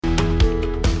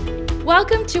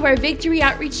Welcome to our Victory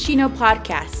Outreach Chino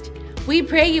podcast. We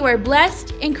pray you are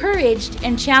blessed, encouraged,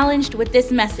 and challenged with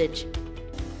this message.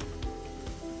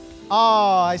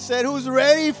 I said, who's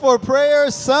ready for Prayer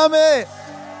Summit?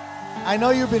 I know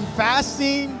you've been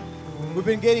fasting. We've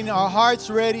been getting our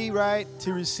hearts ready, right,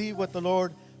 to receive what the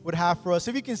Lord would have for us.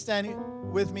 If you can stand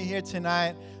with me here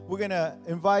tonight, we're going to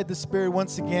invite the Spirit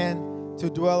once again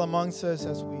to dwell amongst us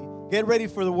as we get ready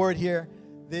for the word here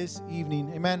this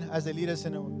evening. Amen. As they lead us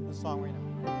in a song right now.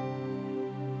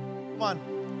 Come on.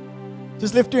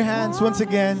 Just lift your hands once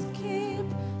again. Keep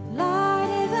light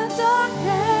in the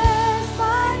darkness,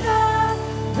 my God.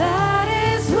 That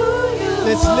is who you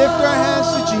Let's are. lift our hands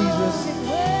to Jesus.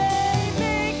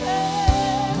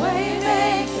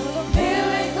 Waymaker,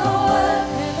 miracle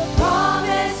worker,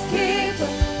 promise keeper,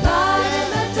 light in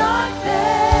the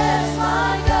darkness,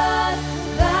 my God.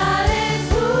 That is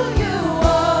who you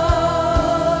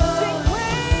are. Sing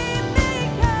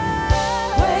waymaker,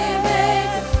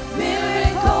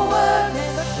 miracle worker,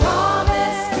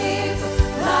 promise keeper,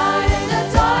 light in the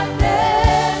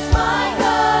darkness, my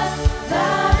God.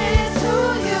 That is who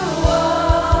you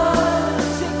are.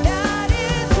 Sing that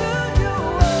is who you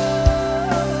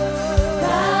are.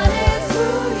 That is who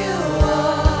you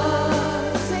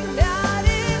are. Sing that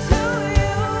is who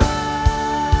you are.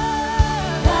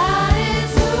 That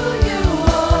is who you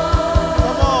are.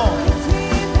 Come on. It's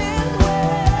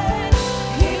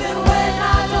even when I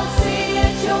don't see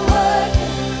it, you're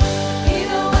working.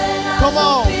 Even when I Come don't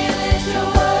on. feel it,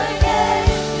 you're working.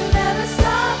 You never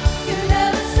stop working. You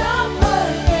never stop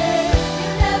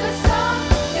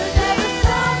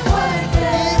working.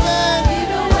 Amen.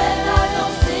 Even when I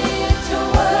don't see it, you're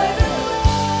working.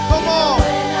 Come on.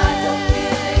 When I don't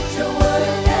feel it, you're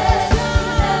working. You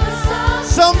never stop.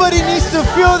 Somebody needs to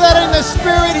feel that in the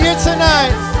Spirit here tonight.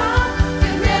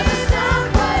 You never stop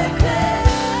working.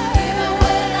 Even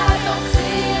when I don't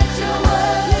see it, you're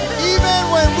working. Even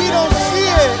when we don't see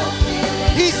it,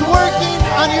 He's working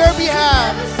on your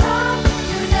behalf.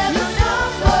 You never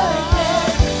stop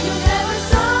working. You never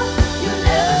stop. You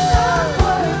never stop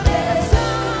working.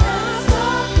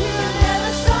 You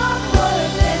never stop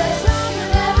working. You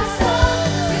never stop.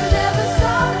 You never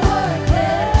stop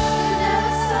working.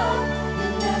 You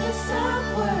never stop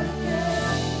working.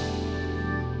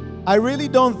 I really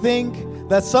don't think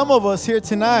that some of us here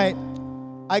tonight,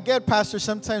 I get, Pastor,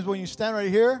 sometimes when you stand right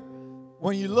here,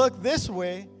 when you look this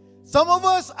way, some of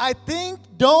us, I think,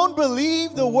 don't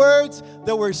believe the words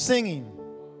that we're singing.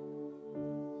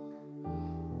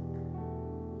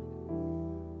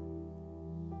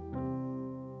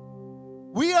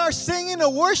 We are singing a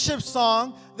worship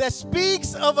song that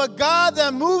speaks of a God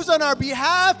that moves on our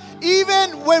behalf,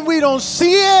 even when we don't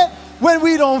see it, when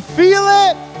we don't feel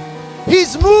it.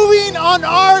 He's moving on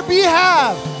our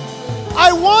behalf.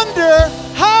 I wonder,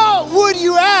 how would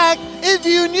you act if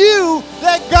you knew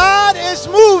that God is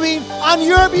moving on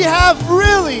your behalf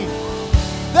really?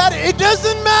 That it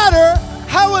doesn't matter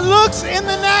how it looks in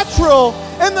the natural,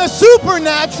 in the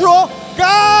supernatural,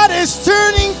 God is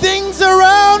turning things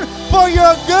around for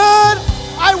your good.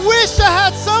 I wish I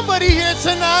had somebody here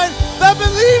tonight that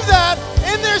believed that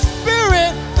in their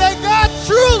spirit, that God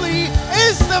truly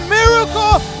is the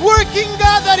miracle working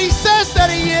God that He says that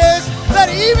He is, that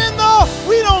even though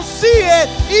we don't see it,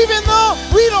 even though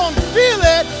we don't feel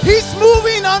it, He's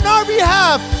moving on our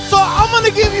behalf. So I'm going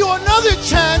to give you another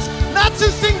chance, not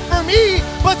to sing for me,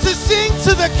 but to sing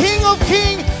to the King of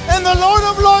Kings and the Lord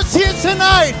of Lords here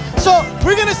tonight. So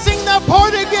we're going to sing that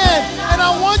part again, and I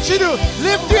want you to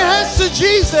lift your hands to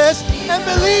Jesus and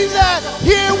believe that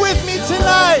here with me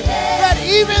tonight, that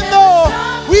even though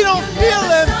we don't feel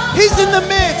Him, He's in the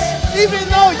midst. Even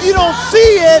though you don't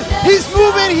see it, He's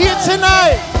moving here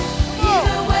tonight.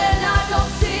 Even when I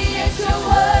don't see it, you're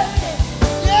working.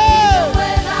 Yeah. Even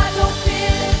when I don't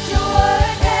feel it, you're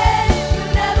working. You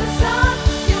never stop.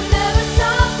 You never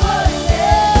stop working.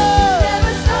 You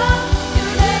never stop. You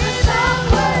never stop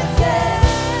working.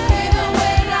 Even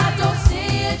when I don't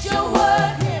see it, you're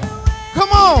working.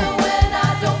 Come on. Even when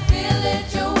I don't feel it,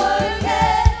 you're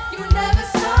working. You never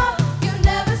stop. You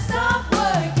never stop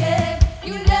working.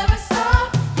 You never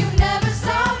stop. You never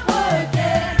stop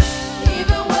working.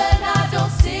 Even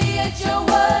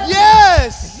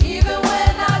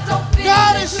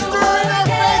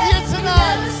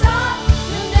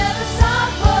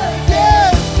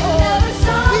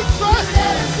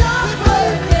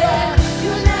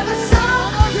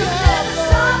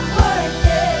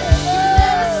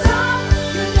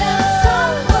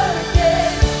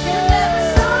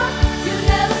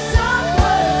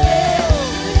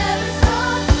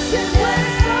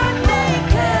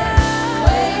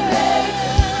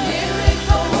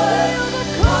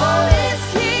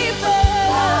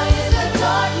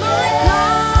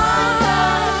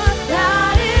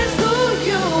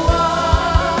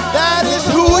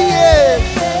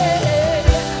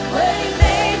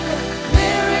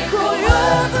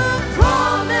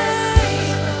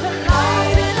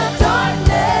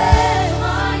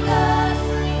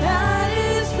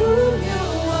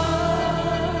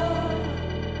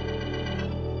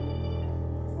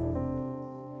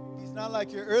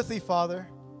earthly father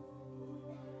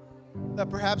that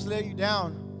perhaps let you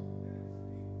down.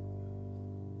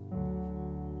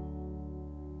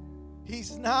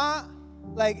 He's not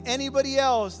like anybody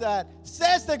else that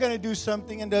says they're going to do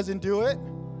something and doesn't do it.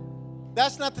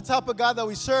 That's not the type of God that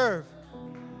we serve.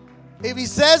 If he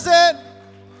says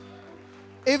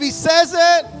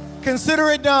it, consider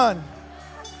it done.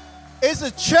 It's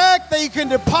a check that you can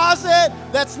deposit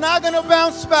that's not going to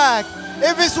bounce back.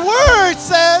 If his word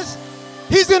says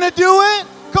he's going to do it,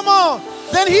 come on,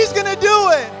 then he's going to do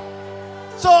it.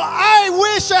 So I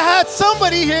wish I had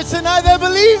somebody here tonight that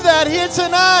believed that here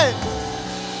tonight.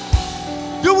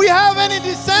 Do we have any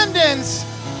descendants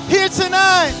here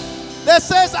tonight that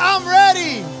says, I'm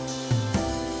ready?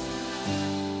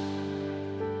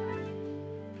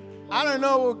 I don't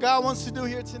know what God wants to do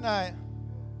here tonight,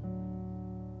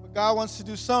 but God wants to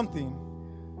do something.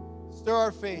 Stir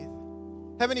our faith.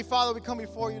 Heavenly Father, we come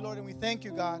before you, Lord, and we thank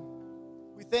you, God.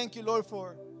 We thank you, Lord,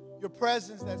 for your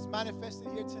presence that's manifested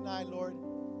here tonight, Lord.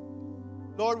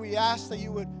 Lord, we ask that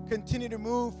you would continue to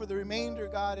move for the remainder,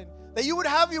 God, and that you would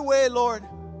have your way, Lord.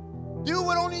 Do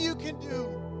what only you can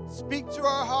do. Speak to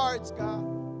our hearts, God.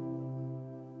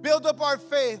 Build up our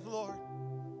faith, Lord.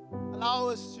 Allow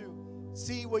us to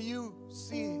see what you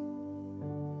see.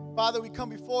 Father, we come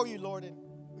before you, Lord, and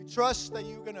we trust that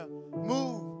you're going to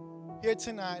move here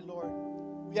tonight, Lord.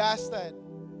 We ask that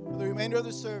for the remainder of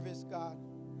the service, God,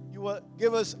 you will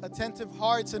give us attentive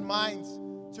hearts and minds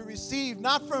to receive,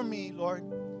 not from me, Lord,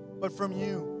 but from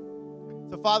you.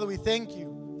 So, Father, we thank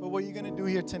you for what you're going to do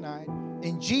here tonight.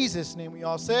 In Jesus' name, we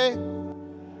all say,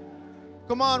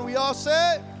 come on, we all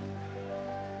say,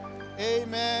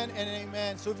 amen and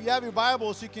amen. So if you have your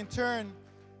Bibles, you can turn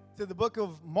to the book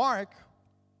of Mark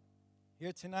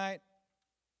here tonight.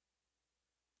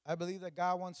 I believe that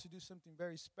God wants to do something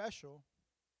very special.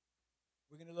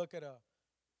 We're going to look at a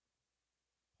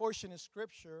portion of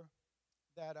Scripture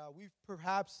that we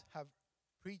perhaps have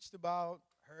preached about,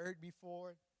 heard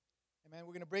before. Amen.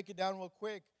 We're going to break it down real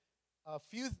quick. A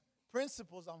few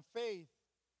principles on faith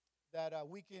that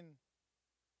we can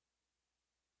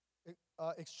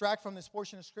extract from this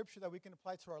portion of Scripture that we can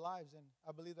apply to our lives. And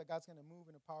I believe that God's going to move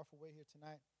in a powerful way here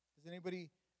tonight. Does anybody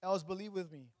else believe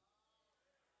with me?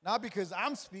 Not because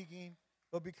I'm speaking,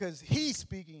 but because he's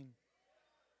speaking.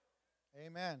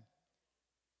 Amen.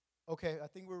 Okay, I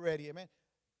think we're ready. Amen.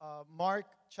 Mark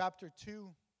chapter 2.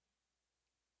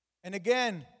 And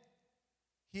again,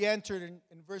 he entered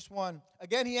in verse 1.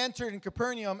 Again, he entered in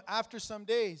Capernaum after some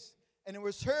days, and it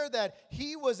was heard that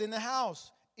he was in the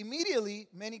house. Immediately,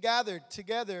 many gathered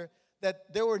together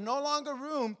that there were no longer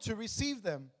room to receive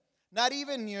them, not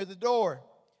even near the door.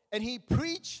 And he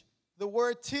preached the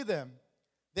word to them.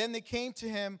 Then they came to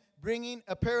him, bringing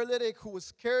a paralytic who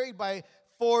was carried by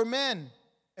 4 men.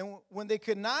 And when they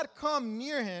could not come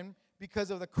near him because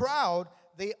of the crowd,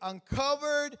 they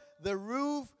uncovered the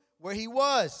roof where he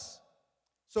was.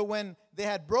 So when they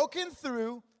had broken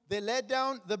through, they let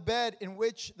down the bed in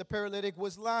which the paralytic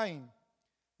was lying.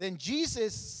 Then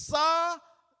Jesus saw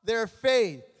their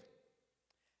faith.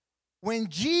 When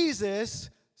Jesus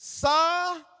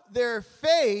saw their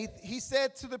faith, he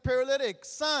said to the paralytic,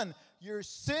 "Son, your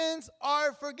sins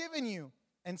are forgiven you."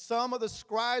 And some of the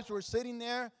scribes were sitting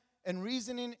there and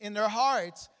reasoning in their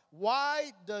hearts,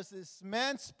 "Why does this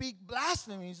man speak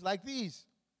blasphemies like these?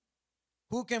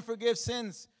 Who can forgive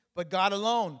sins but God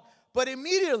alone?" But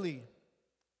immediately,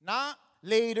 not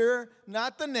later,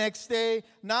 not the next day,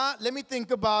 not let me think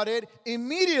about it.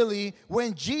 Immediately,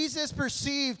 when Jesus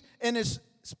perceived in his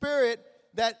spirit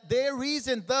that they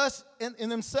reasoned thus in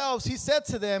themselves, he said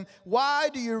to them, "Why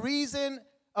do you reason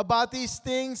about these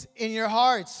things in your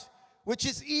hearts? Which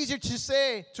is easier to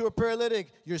say to a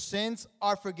paralytic, 'Your sins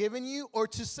are forgiven you,' or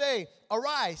to say,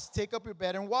 'Arise, take up your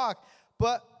bed and walk'?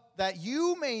 But that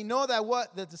you may know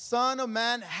that the Son of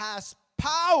Man has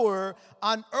power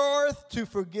on earth to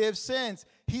forgive sins."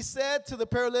 He said to the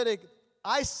paralytic,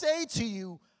 "I say to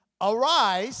you,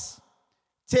 arise,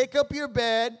 take up your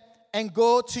bed, and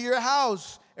go to your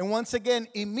house." And once again,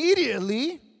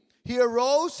 immediately, he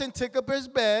arose and took up his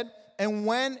bed and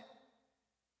went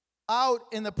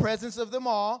out in the presence of them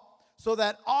all, so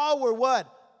that all were what?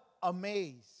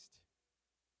 Amazed.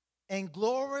 And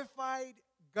glorified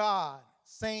God,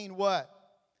 saying what?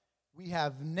 "We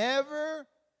have never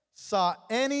saw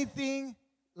anything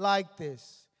like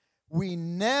this." We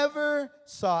never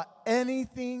saw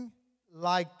anything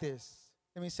like this.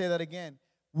 Let me say that again.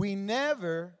 We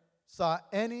never saw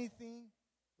anything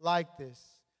like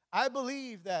this. I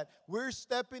believe that we're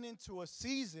stepping into a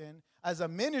season as a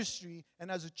ministry and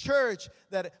as a church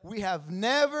that we have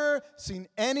never seen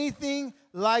anything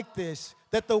like this.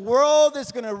 That the world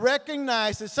is going to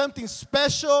recognize that something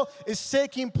special is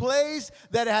taking place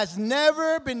that has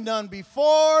never been done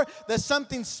before, that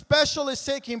something special is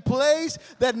taking place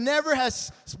that never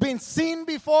has been seen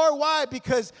before. Why?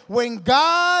 Because when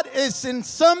God is in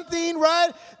something,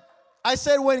 right? I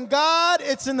said when God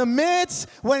is in the midst,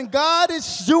 when God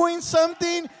is doing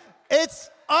something, it's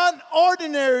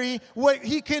unordinary what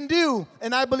He can do.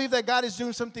 And I believe that God is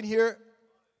doing something here.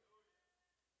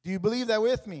 Do you believe that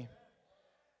with me?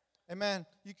 Amen.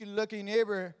 You can look at your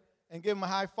neighbor and give him a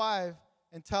high five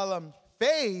and tell him,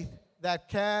 faith that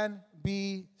can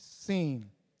be seen.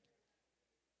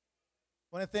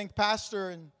 I want to thank Pastor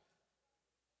and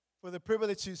for the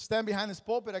privilege to stand behind this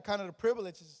pulpit. I count it a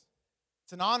privilege.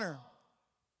 It's an honor.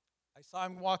 I saw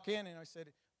him walk in and I said,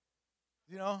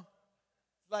 you know,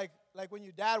 like when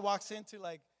your dad walks into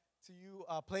to you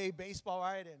play baseball,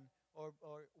 right, and or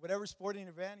whatever sporting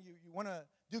event, you want to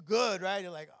do good, right?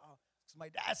 You're like, oh, because my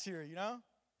dad's here, you know.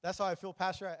 That's how I feel,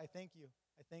 Pastor. I thank you.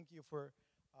 I thank you for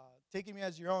taking me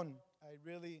as your own. I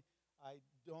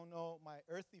don't know my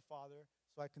earthly father,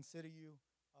 so I consider you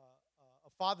a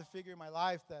father figure in my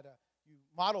life that you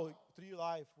model through your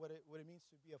life what it means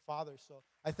to be a father. So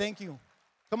I thank you.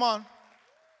 Come on.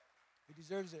 He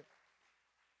deserves it.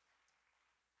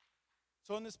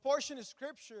 So in this portion of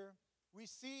Scripture, we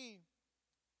see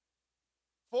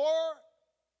 4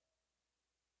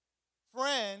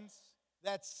 friends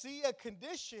that see a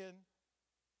condition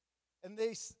and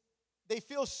they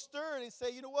feel stirred and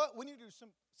say, you know what, we need to do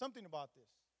something about this,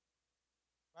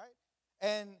 right?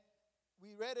 And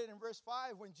we read it in verse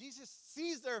 5. When Jesus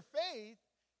sees their faith,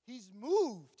 He's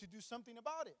moved to do something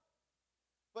about it.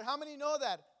 But how many know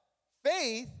that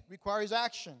faith requires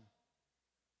action?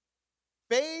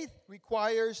 Faith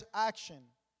requires action.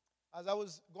 As I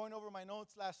was going over my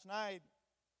notes last night,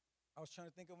 I was trying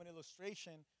to think of an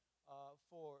illustration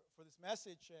for this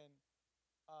message, and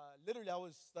literally I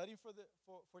was studying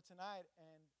for tonight,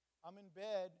 and I'm in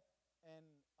bed, and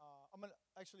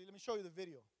let me show you the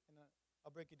video, and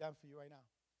I'll break it down for you right now.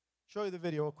 Show you the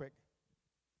video real quick.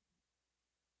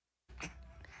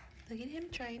 Look at him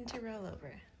trying to roll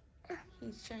over.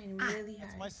 He's trying really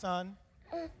hard. That's my son,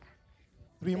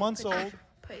 3 months old.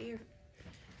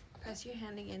 Press your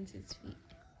hand against his feet.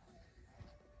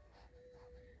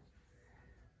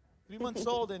 3 months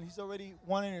old, and he's already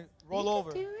wanting to roll over.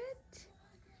 You can do it.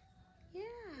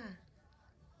 Yeah.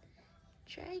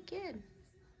 Try again.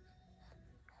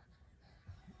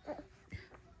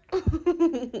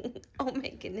 Oh my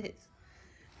goodness.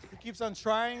 He keeps on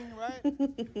trying, right?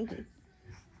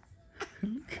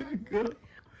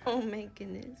 Oh my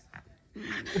goodness.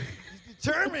 He's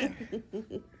determined.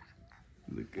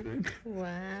 Look at it.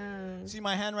 Wow. See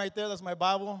my hand right there? That's my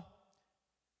Bible.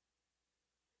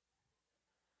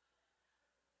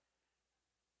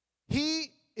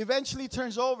 He eventually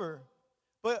turns over.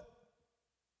 But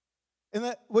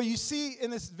what you see in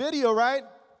this video, right,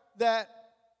 that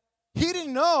he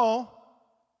didn't know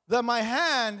that my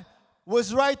hand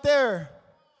was right there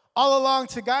all along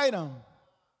to guide him.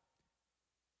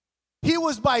 He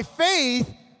was by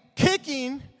faith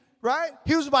kicking, right?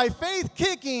 He was by faith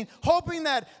kicking, hoping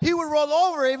that he would roll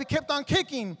over if he kept on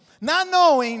kicking, not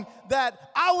knowing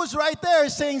that I was right there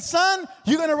saying, son,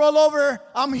 you're going to roll over.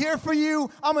 I'm here for you.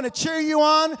 I'm going to cheer you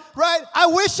on, right? I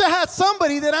wish I had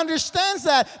somebody that understands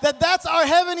that that's our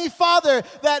Heavenly Father,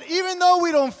 that even though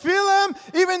we don't feel Him,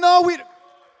 even though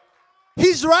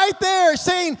He's right there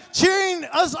saying, cheering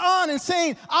us on and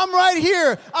saying, I'm right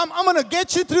here. I'm going to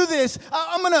get you through this.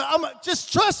 I'm gonna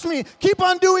just trust me. Keep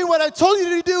on doing what I told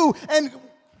you to do. And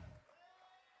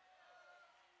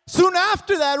soon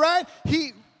after that, right,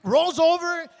 he rolls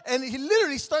over and he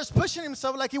literally starts pushing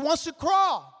himself like he wants to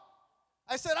crawl.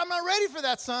 I said, I'm not ready for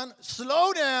that, son.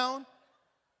 Slow down.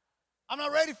 I'm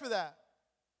not ready for that.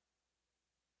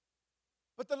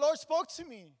 But the Lord spoke to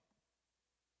me.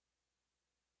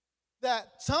 That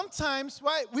sometimes,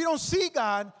 right, we don't see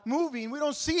God moving. We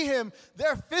don't see Him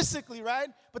there physically, right?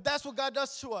 But that's what God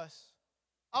does to us.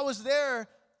 I was there,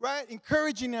 right,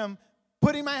 encouraging him,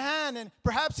 putting my hand, and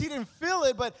perhaps he didn't feel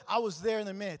it, but I was there in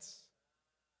the midst.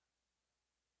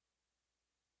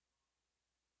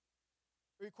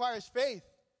 It requires faith,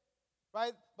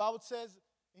 right? The Bible says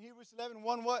in Hebrews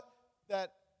 11:1 what?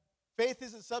 That faith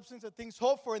is the substance of things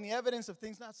hoped for and the evidence of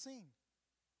things not seen.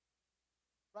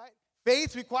 Right?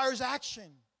 Faith requires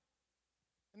action.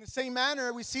 In the same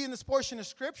manner, we see in this portion of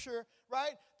Scripture,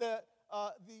 right,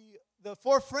 the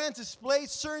 4 friends displayed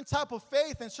certain type of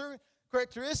faith and certain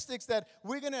characteristics that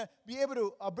we're going to be able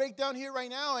to break down here right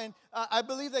now. And I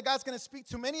believe that God's going to speak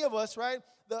to many of us, right?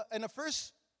 And the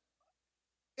first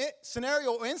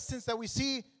scenario or instance that we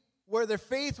see where their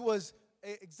faith was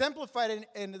exemplified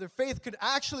and their faith could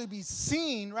actually be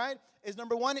seen, right, is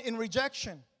number one, in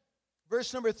rejection.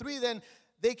 Verse number 3, then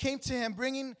they came to him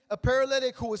bringing a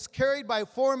paralytic who was carried by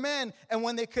 4 men, and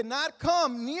when they could not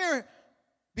come near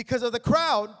because of the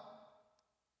crowd,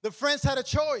 the friends had a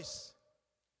choice.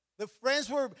 The friends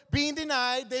were being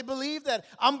denied. They believed that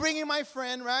I'm bringing my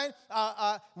friend, right?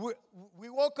 We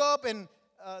woke up, and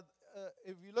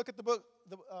if you look at the book,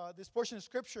 this portion of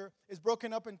Scripture is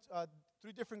broken up in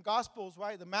 3 different Gospels,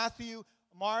 right? The Matthew,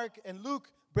 Mark, and Luke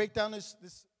break down this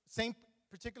same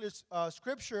particular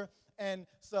Scripture. And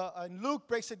so Luke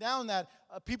breaks it down that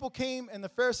people came, and the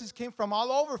Pharisees came from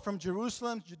all over, from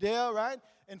Jerusalem, Judea, right?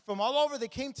 And from all over they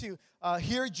came to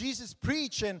hear Jesus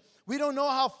preach. And we don't know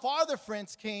how far the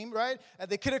friends came, right?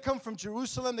 They could have come from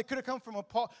Jerusalem. They could have come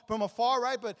from afar,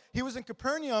 right? But he was in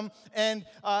Capernaum. And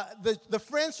the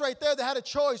friends right there, they had a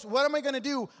choice. What am I going to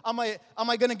do? Am I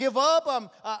going to give up?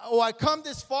 Or I come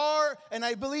this far? And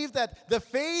I believe that the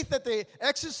faith that they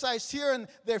exercised here, and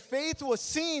their faith was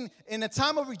seen in a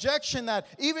time of rejection, that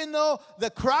even though the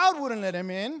crowd wouldn't let him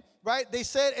in, right? They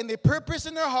said, and they purposed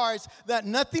in their hearts that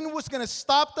nothing was going to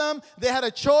stop them. They had a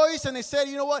choice, and they said,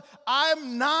 you know what?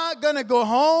 I'm not going to go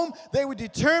home. They were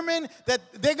determined that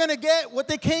they're going to get what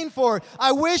they came for.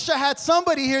 I wish I had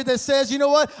somebody here that says, you know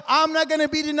what? I'm not going to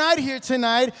be denied here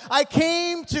tonight. I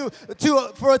came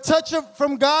for a touch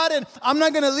from God, and I'm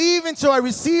not going to leave until I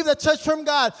receive that touch from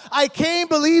God. I came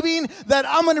believing that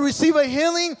I'm going to receive a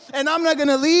healing, and I'm not going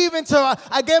to leave until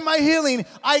I get my healing.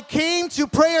 I came to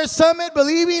Prayer Summit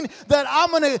believing that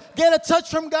I'm going to get a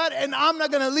touch from God, and I'm not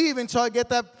going to leave until I get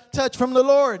that touch from the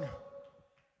Lord.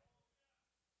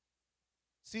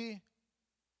 See,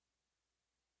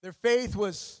 their faith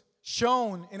was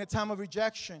shown in a time of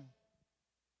rejection.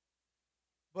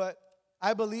 But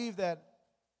I believe that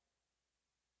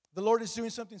the Lord is doing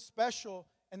something special,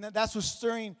 and that's what's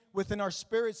stirring within our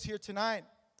spirits here tonight.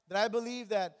 That I believe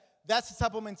that that's the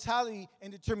type of mentality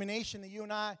and determination that you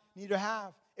and I need to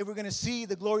have if we're going to see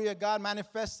the glory of God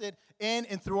manifested in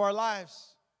and through our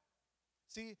lives.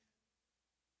 See,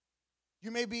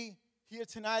 you may be here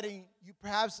tonight, and you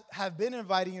perhaps have been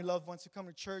inviting your loved ones to come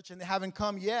to church, and they haven't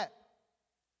come yet.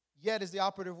 Yet is the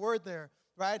operative word there,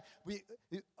 right?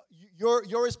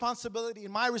 Your responsibility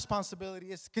and my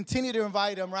responsibility is to continue to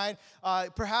invite them, right?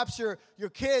 Perhaps your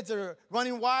kids are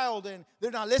running wild and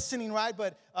they're not listening, right?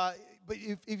 But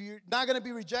if you're not going to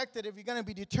be rejected, if you're going to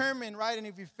be determined, right, and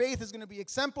if your faith is going to be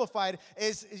exemplified,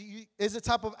 is the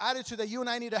type of attitude that you and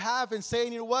I need to have, and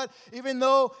saying, you know what, even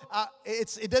though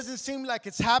it doesn't seem like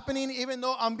it's happening, even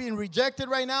though I'm being rejected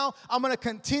right now, I'm going to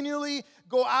continually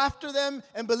go after them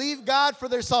and believe God for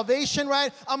their salvation,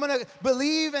 right? I'm going to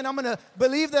believe, and I'm going to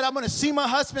believe that I'm going to see my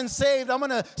husband saved. I'm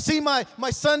going to see my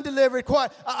son delivered.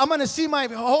 I'm going to see my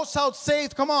whole house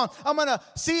saved. Come on. I'm going to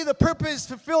see the purpose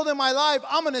fulfilled in my life.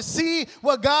 I'm going to see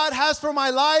what God has for my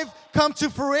life come to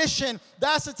fruition.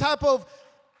 That's the type of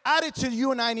attitude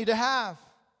you and I need to have.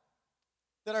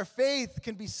 That our faith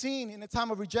can be seen in a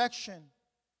time of rejection.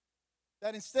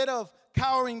 That instead of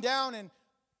cowering down, and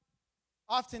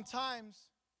oftentimes,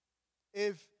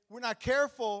 if we're not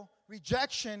careful,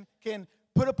 rejection can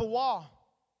put up a wall.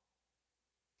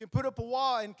 Can put up a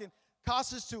wall and can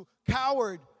cause us to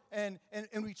cower and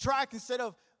retract, instead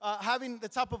of having the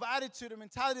type of attitude or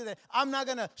mentality that I'm not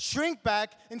going to shrink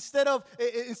back. Instead of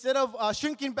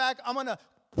shrinking back, I'm going to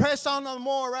press on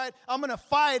more, right? I'm going to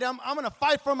fight. I'm going to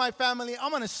fight for my family.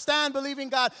 I'm going to stand believing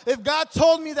God. If God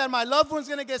told me that my loved one's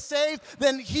going to get saved,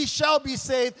 then he shall be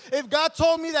saved. If God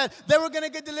told me that they were going to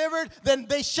get delivered, then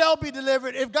they shall be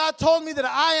delivered. If God told me that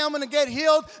I am going to get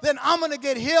healed, then I'm going to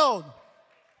get healed.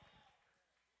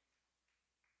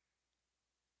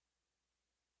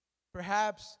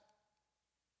 Perhaps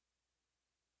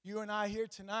you and I here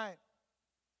tonight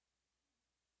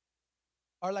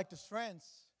are like these friends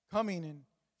coming and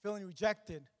feeling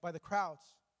rejected by the crowds.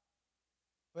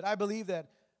 But I believe that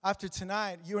after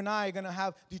tonight, you and I are going to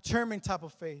have determined type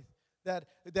of faith.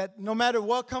 That no matter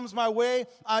what comes my way,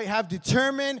 I have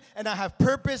determined and I have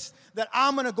purpose that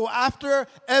I'm going to go after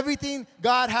everything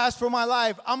God has for my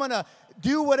life. I'm going to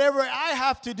do whatever I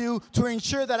have to do to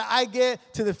ensure that I get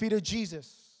to the feet of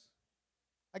Jesus.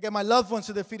 I get my loved ones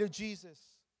to the feet of Jesus.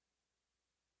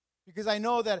 Because I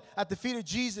know that at the feet of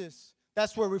Jesus,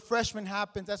 that's where refreshment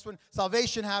happens. That's when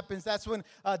salvation happens. That's when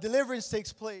deliverance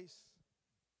takes place.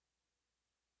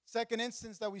 Second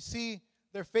instance that we see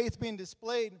their faith being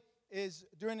displayed is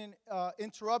during an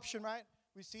interruption, right?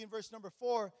 We see in verse number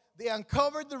 4, they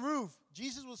uncovered the roof.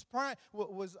 Jesus was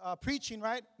preaching,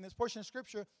 right, in this portion of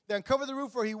Scripture. They uncovered the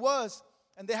roof where he was,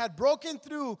 and they had broken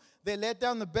through. They let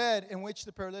down the bed in which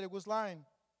the paralytic was lying.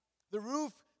 The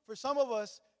roof, for some of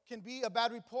us, can be a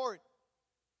bad report.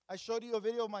 I showed you a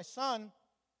video of my son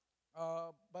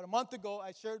about a month ago.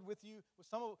 I shared with you, with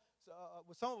some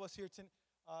of us here,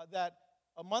 that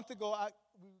a month ago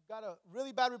we got a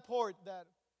really bad report that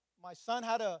my son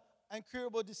had an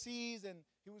incurable disease and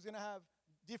he was going to have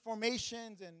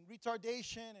deformations and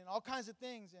retardation and all kinds of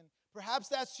things. And perhaps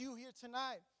that's you here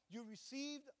tonight. You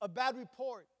received a bad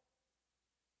report.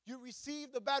 You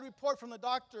received a bad report from the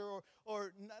doctor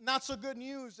or not so good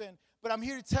news. But I'm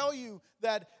here to tell you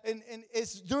that and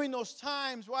it's during those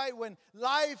times, right, when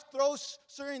life throws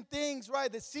certain things,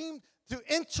 right, that seem to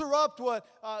interrupt what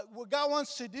God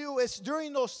wants to do. It's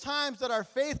during those times that our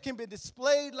faith can be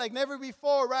displayed like never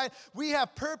before, right? We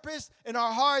have purpose in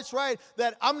our hearts, right?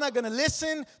 That I'm not going to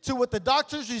listen to what the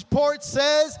doctor's report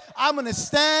says. I'm going to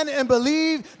stand and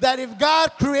believe that if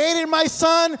God created my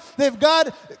son, if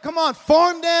God,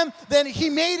 formed him, then he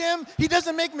made him. He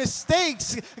doesn't make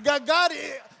mistakes. God,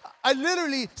 I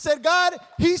literally said, God,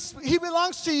 he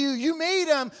belongs to you. You made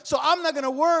him, so I'm not going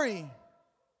to worry.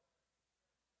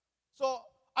 So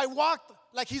I walked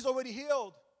like he's already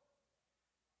healed.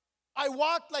 I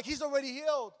walked like he's already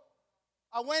healed.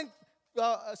 I went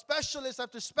specialist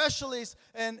after specialist,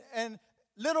 and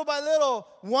little by little,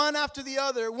 one after the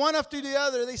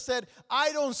other, they said,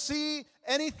 I don't see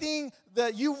anything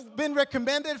that you've been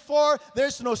recommended for.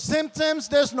 There's no symptoms.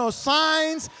 There's no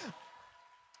signs.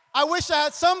 I wish I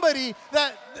had somebody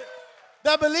that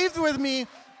believed with me.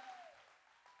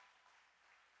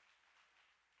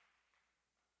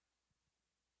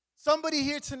 Somebody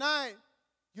here tonight,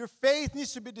 your faith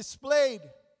needs to be displayed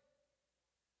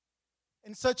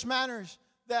in such manners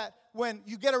that when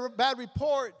you get a bad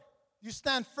report, you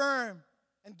stand firm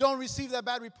and don't receive that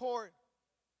bad report.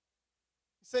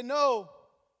 You say, no,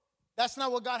 that's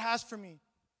not what God has for me.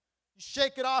 You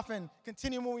shake it off and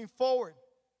continue moving forward.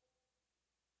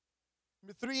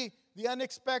 Number 3, the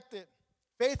unexpected.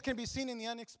 Faith can be seen in the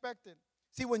unexpected.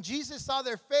 See, when Jesus saw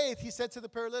their faith, he said to the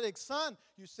paralytic, son,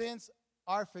 your sins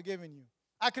are forgiven you.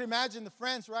 I could imagine the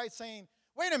friends, right, saying,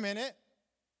 wait a minute,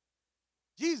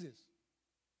 Jesus,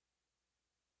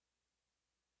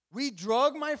 we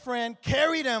drug my friend,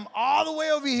 carried him all the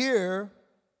way over here,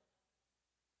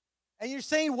 and you're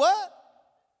saying what?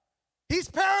 He's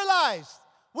paralyzed.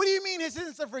 What do you mean his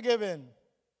sins are forgiven?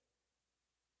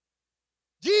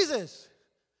 Jesus,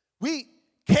 we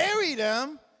carried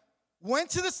him,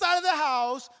 went to the side of the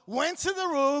house, went to the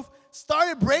roof,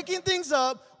 started breaking things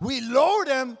up. We lowered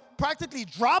him, practically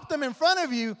dropped him in front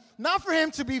of you, not for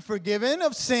him to be forgiven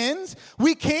of sins.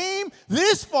 We came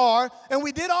this far, and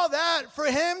we did all that for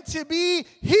him to be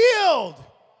healed.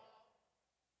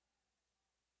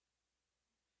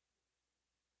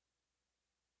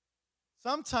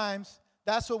 Sometimes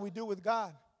that's what we do with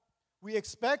God. We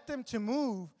expect him to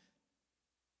move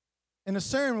in a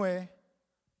certain way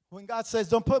when God says,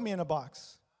 don't put me in a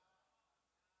box.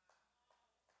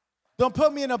 Don't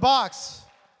put me in a box.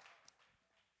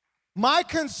 My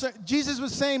concern, Jesus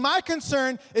was saying, my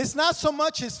concern is not so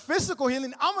much his physical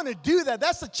healing. I'm going to do that.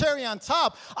 That's the cherry on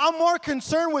top. I'm more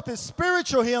concerned with the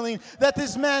spiritual healing that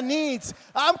this man needs.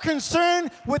 I'm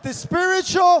concerned with the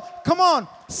spiritual,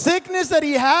 sickness that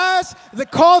he has,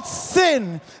 called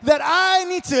sin. That I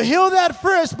need to heal that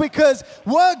first, because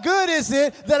what good is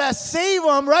it that I save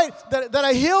him, right? That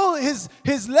I heal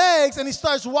his legs and he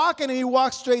starts walking and he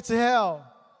walks straight to hell.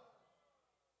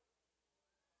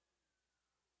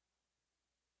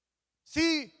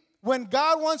 See, when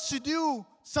God wants to do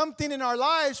something in our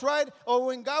lives, right, or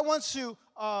when God wants to,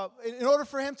 in order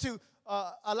for him to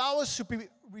allow us to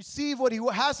receive what he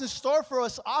has in store for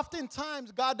us,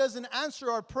 oftentimes God doesn't answer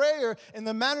our prayer in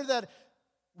the manner that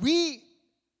we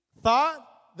thought,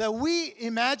 that we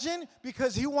imagined,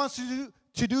 because he wants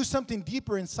to do something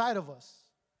deeper inside of us,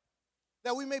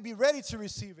 that we may be ready to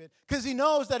receive it. Because he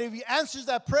knows that if he answers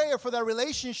that prayer for that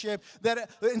relationship,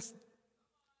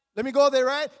 let me go there,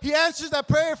 right? He answers that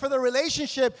prayer for the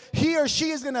relationship. He or she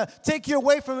is going to take you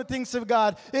away from the things of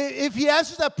God. If he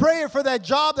answers that prayer for that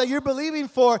job that you're believing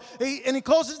for, and he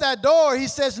closes that door, he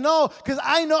says, no, because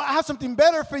I know I have something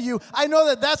better for you. I know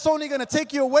that that's only going to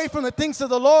take you away from the things of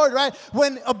the Lord, right?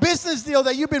 When a business deal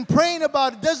that you've been praying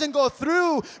about doesn't go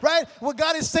through, right? What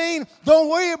God is saying, don't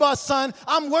worry about, son.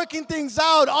 I'm working things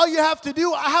out. All you have to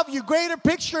do, I have your greater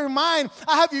picture in mind.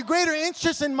 I have your greater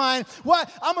interest in mind. What?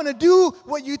 I'm going to do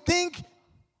what you think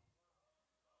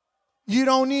you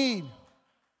don't need.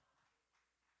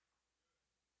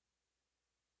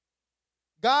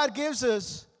 God gives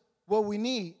us what we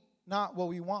need not what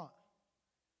we want.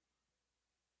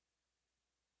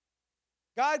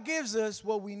 God gives us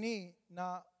what we need,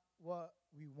 not what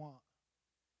we want.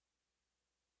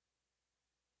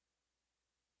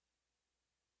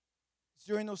 It's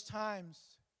during those times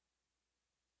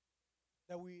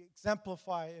that we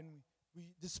exemplify and we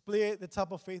display the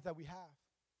type of faith that we have.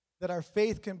 That our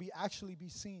faith can actually be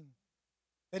seen.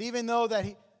 That even though that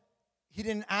he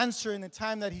didn't answer in the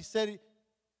time that he said it,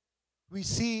 we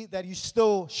see that you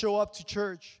still show up to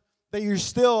church. That you're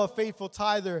still a faithful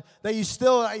tither. That you're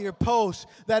still at your post.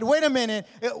 That, wait a minute,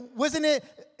 wasn't it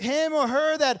him or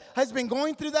her that has been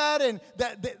going through that and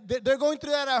that they're going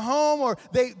through that at home, or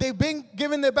they've been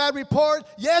given the bad report?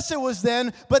 Yes, it was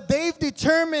them, but they've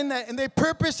determined that and they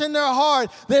purpose in their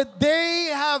heart that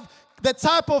they have the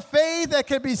type of faith that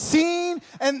can be seen,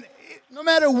 and no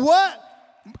matter what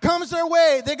comes their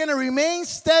way, they're going to remain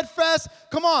steadfast.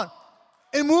 Come on,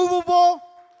 immovable,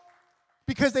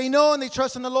 because they know and they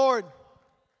trust in the Lord.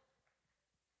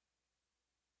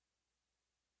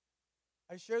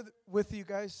 I shared with you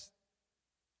guys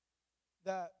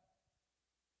that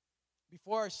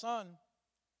before our son,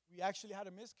 we actually had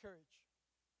a miscarriage.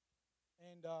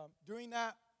 And during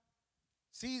that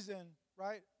season,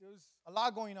 right, there was a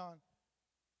lot going on.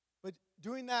 But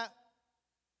during that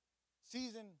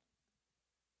season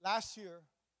last year,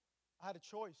 I had a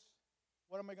choice.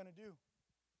 What am I going to do?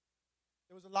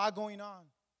 There was a lot going on.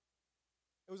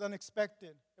 It was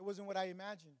unexpected. It wasn't what I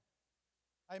imagined.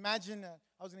 I imagined that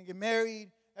I was going to get married,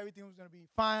 everything was going to be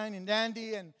fine and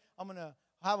dandy, and I'm going to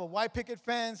have a white picket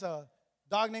fence, a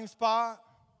dog named Spot.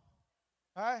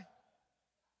 All right?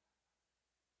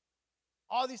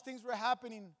 All these things were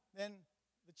happening. Then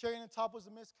the cherry on the top was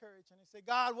a miscarriage. And I said,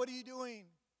 God, what are you doing?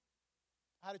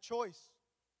 I had a choice.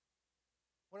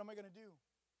 What am I going to do?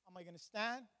 Am I going to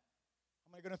stand?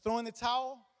 Am I going to throw in the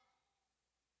towel?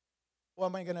 Or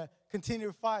am I going to continue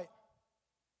to fight?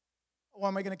 Or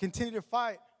am I going to continue to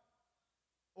fight?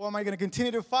 Or am I going to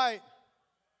continue to fight?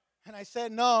 And I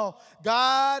said, no,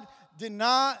 God did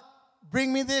not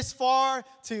bring me this far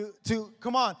to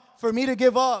come on, for me to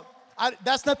give up.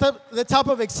 That's not the type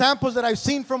of examples that I've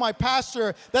seen from my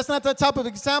pastor. That's not the type of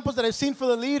examples that I've seen for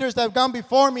the leaders that have gone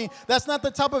before me. That's not the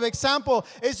type of example.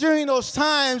 It's during those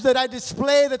times that I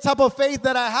display the type of faith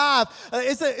that I have.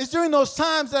 It's during those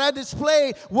times that I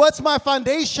display what's my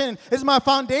foundation. Is my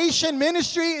foundation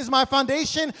ministry? Is my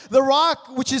foundation the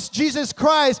rock, which is Jesus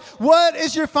Christ? What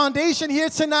is your foundation here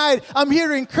tonight? I'm here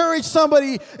to encourage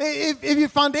somebody. If your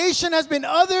foundation has been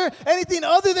anything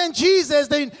other than Jesus,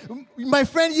 then my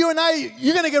friend, you and I,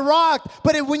 you're going to get rocked.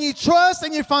 But when you trust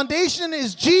and your foundation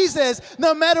is Jesus,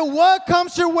 no matter what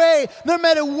comes your way, no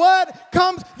matter what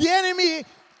comes, the enemy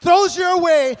throws your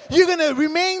way, you're going to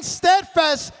remain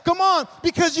steadfast. Come on,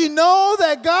 because you know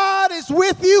that God is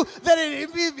with you, that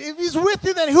if He's with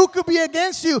you, then who could be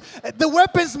against you? The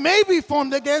weapons may be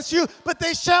formed against you, but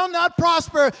they shall not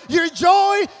prosper. Your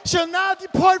joy shall not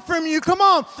depart from you. Come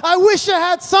on, I wish I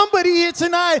had somebody here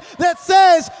tonight that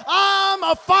says, I'm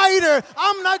a fighter.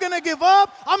 I'm not going to give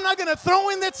up. I'm not going to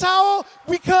throw in the towel,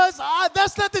 because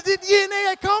that's not the DNA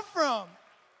I come from.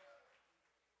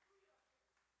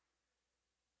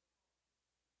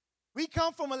 We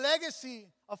come from a legacy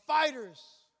of fighters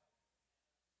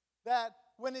that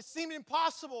when it seemed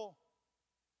impossible,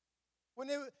 when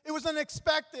it was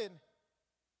unexpected,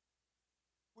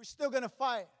 we're still going to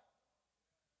fight.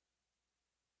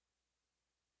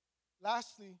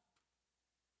 Lastly,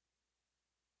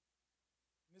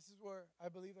 this is where I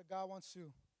believe that God wants to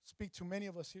speak to many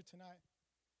of us here tonight.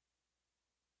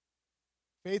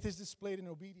 Faith is displayed in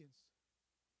obedience.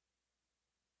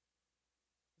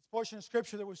 Portion of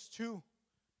scripture, there was two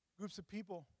groups of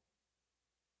people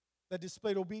that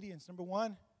displayed obedience. Number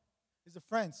one is the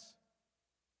friends.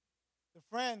 The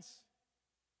friends,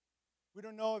 we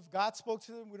don't know if God spoke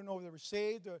to them. We don't know if they were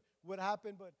saved or what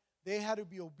happened, but they had to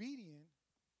be obedient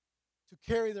to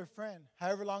carry their friend,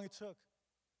 however long it took,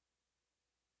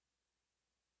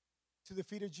 to the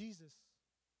feet of Jesus.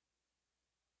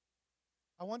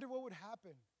 I wonder what would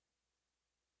happen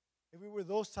if we were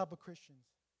those type of Christians.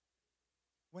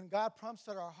 When God prompts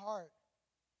at our heart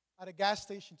at a gas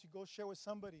station to go share with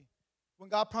somebody. When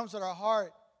God prompts at our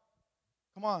heart,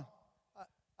 come on,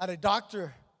 at a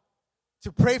doctor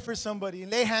to pray for somebody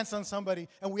and lay hands on somebody,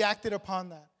 and we acted upon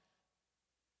that.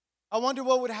 I wonder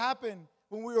what would happen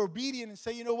when we were obedient and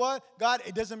say, you know what, God,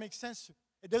 it doesn't make sense.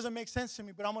 It doesn't make sense to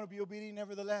me, but I'm going to be obedient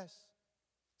nevertheless.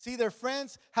 See, their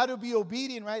friends had to be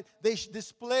obedient, right? They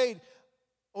displayed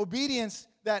obedience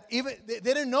that even they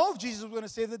didn't know if Jesus was going to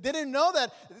save them. They didn't know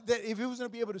that if he was going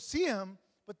to be able to see him,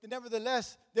 but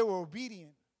nevertheless, they were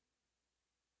obedient.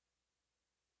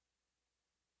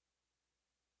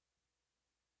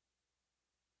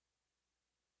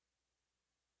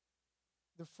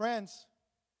 the friends,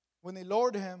 when they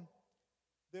lowered him,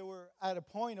 they were at a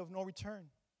point of no return.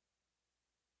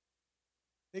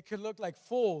 They could look like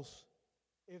fools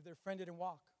if their friend didn't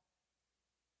walk.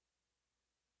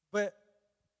 But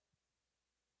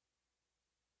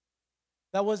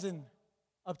that wasn't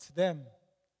up to them.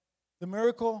 The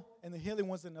miracle and the healing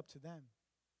wasn't up to them.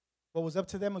 What was up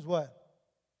to them was what?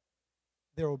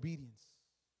 Their obedience.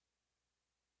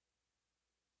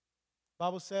 The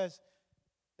Bible says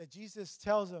that Jesus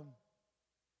tells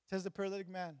the paralytic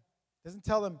man, doesn't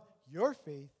tell him your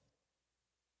faith.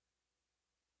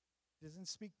 Doesn't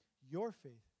speak your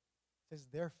faith. It says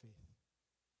their faith.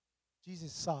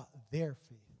 Jesus saw their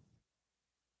faith.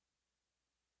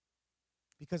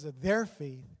 Because of their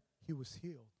faith, he was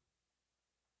healed.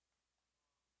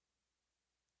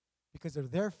 Because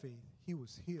of their faith, he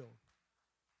was healed.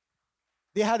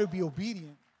 They had to be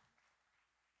obedient.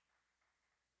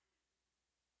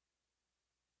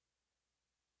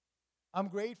 I'm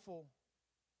grateful.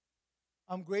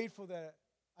 I'm grateful that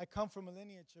I come from a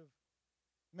lineage of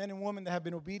men and women that have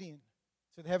been obedient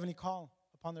to the heavenly call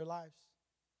upon their lives.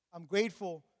 I'm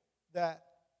grateful that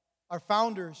our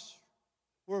founders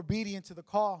were obedient to the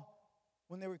call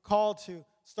when they were called to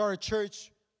start a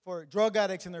church for drug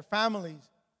addicts and their families.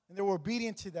 And they were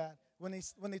obedient to that. When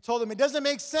they told them, it doesn't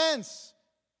make sense.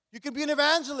 You can be an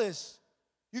evangelist.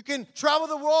 You can travel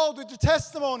the world with your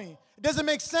testimony. It doesn't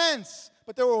make sense.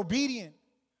 But they were obedient.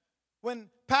 When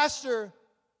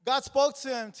God spoke to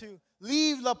him to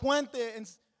leave La Puente and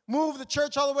move the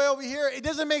church all the way over here, it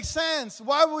doesn't make sense.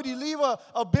 Why would you leave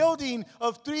a building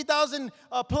of 3,000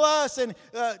 plus and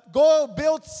go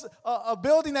build a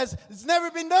building that's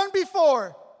never been done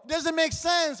before? It doesn't make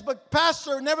sense. But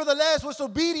pastor, nevertheless, was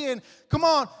obedient. Come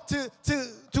on,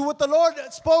 to what the Lord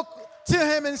spoke to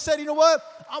him and said, you know what?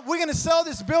 We're going to sell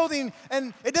this building,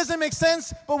 and it doesn't make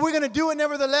sense, but we're going to do it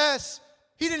nevertheless.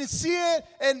 He didn't see it,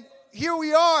 and here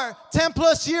we are, 10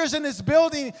 plus years in this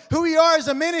building. Who we are as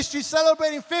a ministry,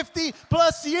 celebrating 50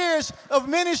 plus years of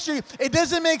ministry. It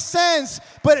doesn't make sense,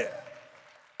 but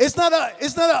it's not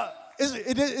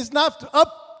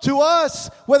up to us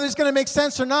whether it's going to make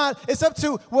sense or not. It's up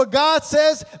to what God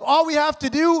says. All we have to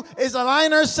do is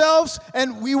align ourselves,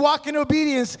 and we walk in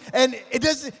obedience. And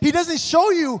He doesn't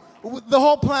show you the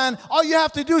whole plan. All you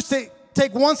have to do is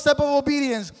take one step of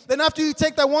obedience. Then after you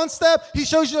take that one step, He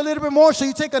shows you a little bit more, so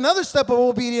you take another step of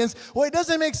obedience. Well, it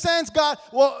doesn't make sense, God.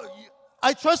 Well,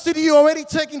 I trusted you already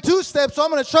taking 2 steps, so I'm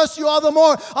going to trust you all the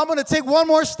more. I'm going to take one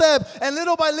more step. And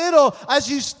little by little, as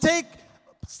you take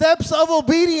steps of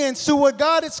obedience to what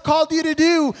God has called you to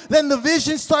do, then the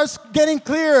vision starts getting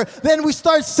clearer. Then we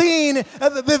start seeing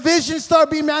the vision start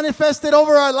being manifested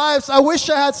over our lives. I wish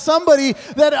I had somebody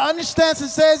that understands and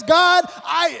says, God,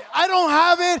 I don't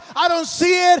have it, I don't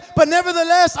see it, but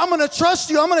nevertheless, I'm going to trust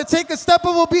you. I'm going to take a step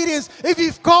of obedience. If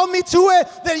you've called me to it,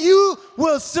 then you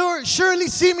will surely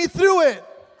see me through it.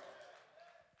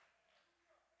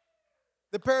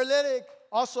 The paralytic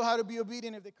also had to be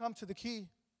obedient if they come to the key.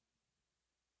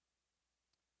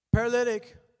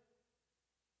 Paralytic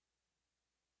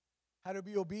had to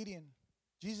be obedient.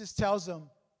 Jesus tells them,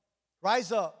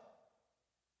 rise up.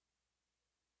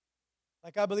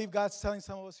 Like I believe God's telling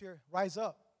some of us here, rise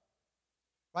up.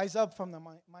 Rise up from the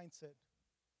mindset.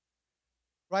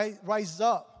 Rise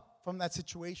up from that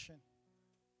situation.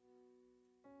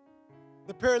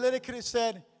 The paralytic could have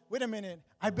said, wait a minute,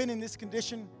 I've been in this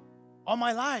condition all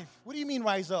my life. What do you mean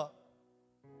rise up?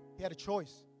 He had a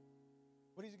choice.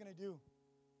 What is he going to do?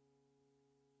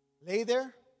 Lay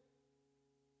there?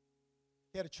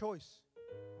 He had a choice.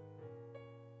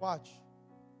 Watch.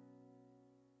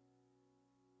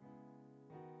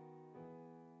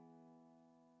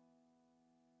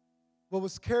 What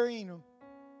was carrying him?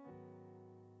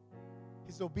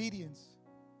 His obedience.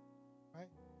 Right?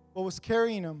 What was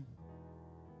carrying him?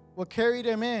 What carried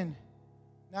him in?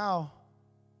 Now,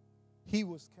 he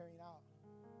was carrying out.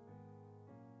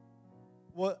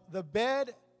 What the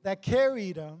bed that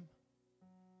carried him,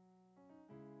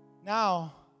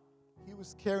 now, he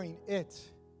was carrying it.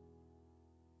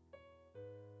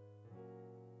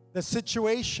 The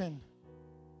situation,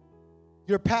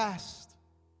 your past,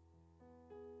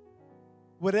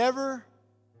 whatever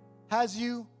has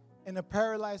you in a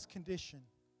paralyzed condition,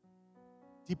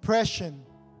 depression,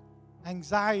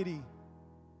 anxiety,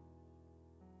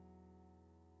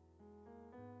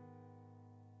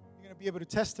 you're going to be able to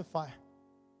testify.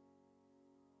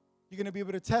 You're going to be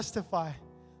able to testify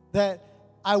that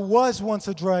I was once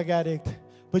a drug addict,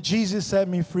 but Jesus set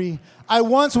me free. I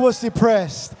once was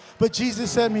depressed, but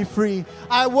Jesus set me free.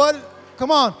 I was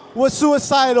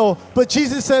suicidal, but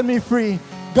Jesus set me free.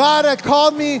 God had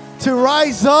called me to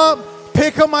rise up,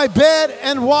 pick up my bed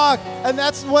and walk. And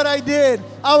that's what I did.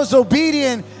 I was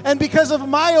obedient. And because of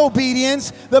my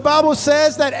obedience, the Bible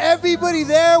says that everybody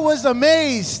there was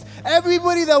amazed.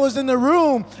 Everybody that was in the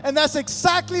room. And that's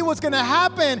exactly what's going to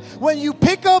happen when you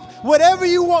pick up whatever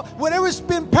you want, whatever's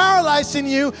been paralyzing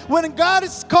you. When God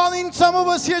is calling some of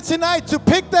us here tonight to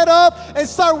pick that up and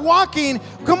start walking.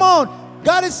 Come on.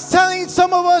 God is telling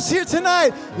some of us here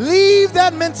tonight, leave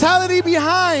that mentality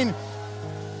behind.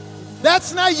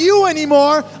 That's not you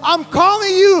anymore. I'm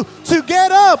calling you to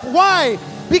get up. Why?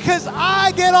 Because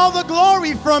I get all the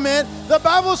glory from it. The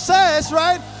Bible says,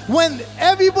 right, when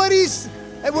everybody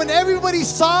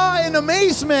saw in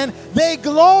amazement, they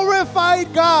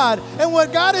glorified God. And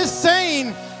what God is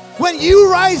saying, when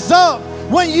you rise up,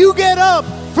 when you get up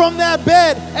from that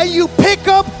bed and you pick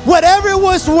up whatever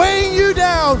was weighing you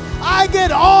down, I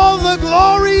get all the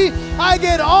glory. I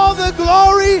get all the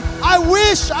glory. I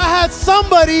wish I had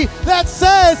somebody that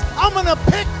says, I'm going to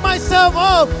pick myself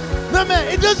up.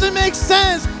 It doesn't make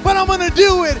sense, but I'm going to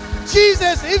do it.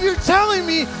 Jesus, if you're telling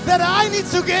me that I need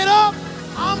to get up,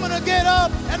 I'm going to get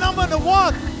up and I'm going to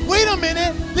walk. Wait a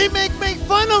minute. They make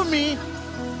fun of me.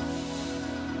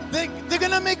 They're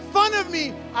going to make fun of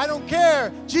me. I don't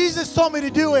care. Jesus told me to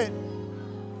do it.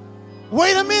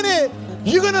 Wait a minute.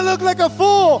 You're going to look like a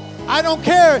fool. I don't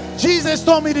care. Jesus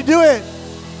told me to do it.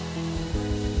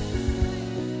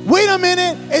 Wait a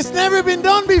minute. It's never been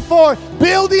done before.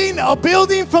 Building a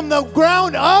building from the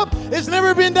ground up. It's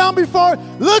never been done before.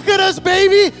 Look at us,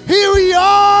 baby. Here we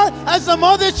are as the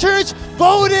Mother Church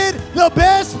voted the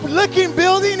best looking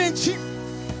building in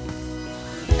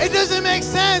It doesn't make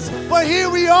sense, but here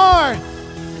we are.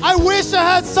 I wish I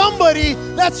had somebody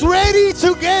that's ready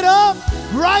to get up,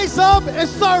 rise up, and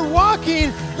start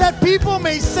walking, that people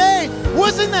may say,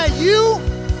 wasn't that you?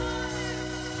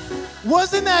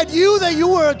 Wasn't that you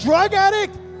were a drug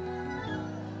addict?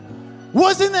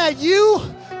 Wasn't that you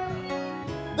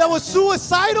that was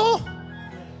suicidal?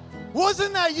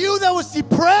 Wasn't that you that was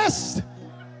depressed?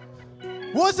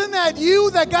 Wasn't that you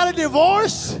that got a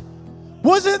divorce?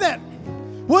 Wasn't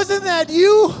that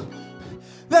you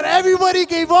that everybody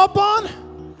gave up on?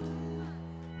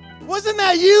 Wasn't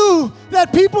that you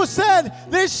that people said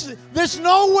there's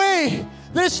no way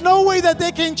that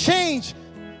they can change?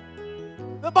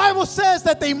 The Bible says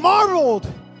that they marveled,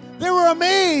 they were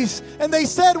amazed, and they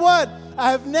said what? I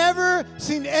have never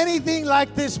seen anything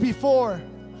like this before.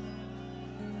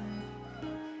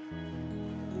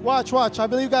 Watch. I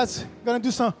believe God's going to do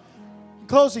some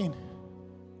closing.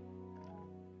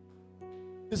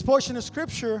 This portion of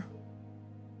Scripture,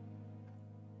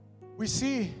 we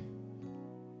see,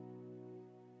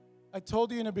 I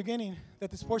told you in the beginning that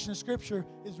this portion of Scripture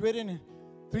is written in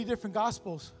 3 different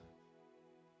Gospels.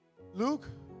 Luke,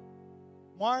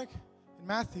 Mark, and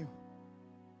Matthew.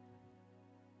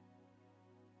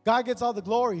 God gets all the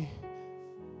glory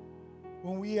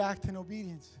when we act in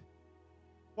obedience.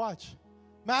 Watch.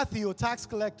 Matthew, a tax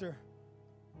collector,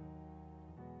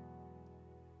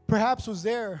 perhaps was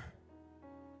there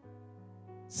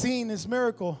seeing this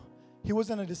miracle. He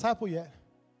wasn't a disciple yet.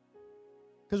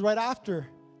 Because right after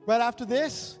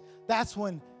this, that's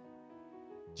when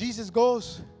Jesus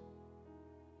goes,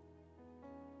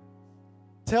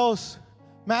 tells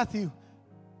Matthew,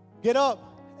 get up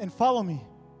and follow me.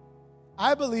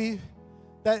 I believe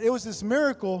that it was this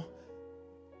miracle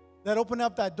that opened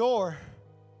up that door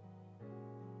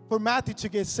for Matthew to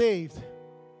get saved.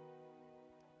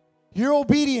 Your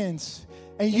obedience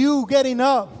and you getting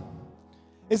up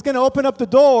is going to open up the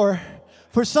door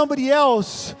for somebody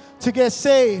else to get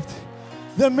saved.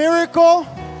 The miracle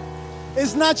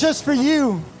is not just for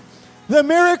you. The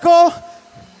miracle,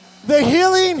 the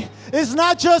healing is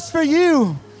not just for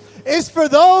you. It's for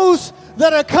those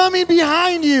that are coming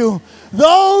behind you.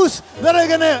 Those that are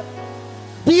going to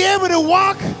be able to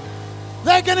walk.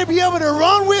 That are going to be able to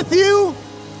run with you.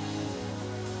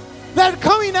 That are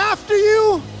coming after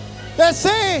you. That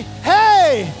say,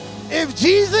 hey, if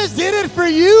Jesus did it for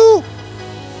you,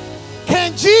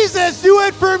 can Jesus do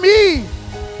it for me?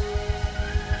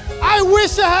 I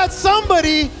wish I had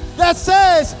somebody that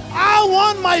says, I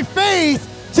want my faith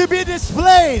to be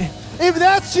displayed. If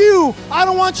that's you, I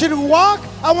don't want you to walk.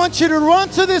 I want you to run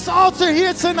to this altar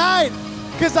here tonight,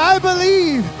 because I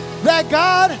believe that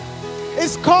God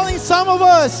is calling some of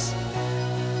us.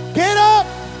 Get up.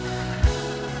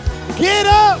 Get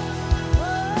up.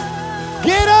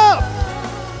 Get up.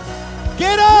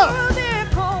 Get up.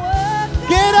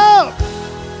 Get up.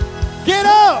 Get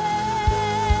up.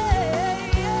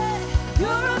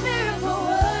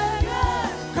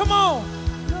 Come on.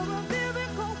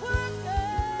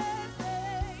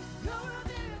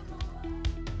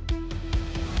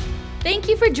 Thank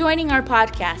you for joining our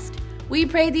podcast. We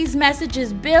pray these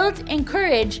messages build,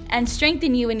 encourage, and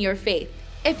strengthen you in your faith.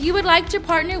 If you would like to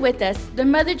partner with us, the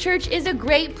Mother Church is a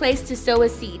great place to sow a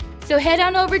seed. So head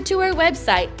on over to our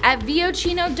website at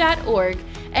vochino.org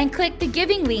and click the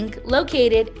giving link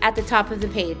located at the top of the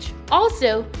page.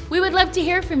 Also, we would love to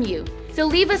hear from you. So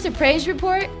leave us a praise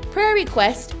report, prayer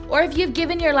request, or if you've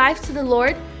given your life to the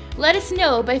Lord, let us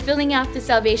know by filling out the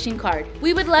salvation card.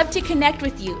 We would love to connect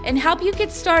with you and help you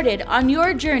get started on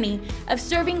your journey of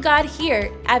serving God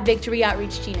here at Victory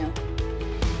Outreach Chino.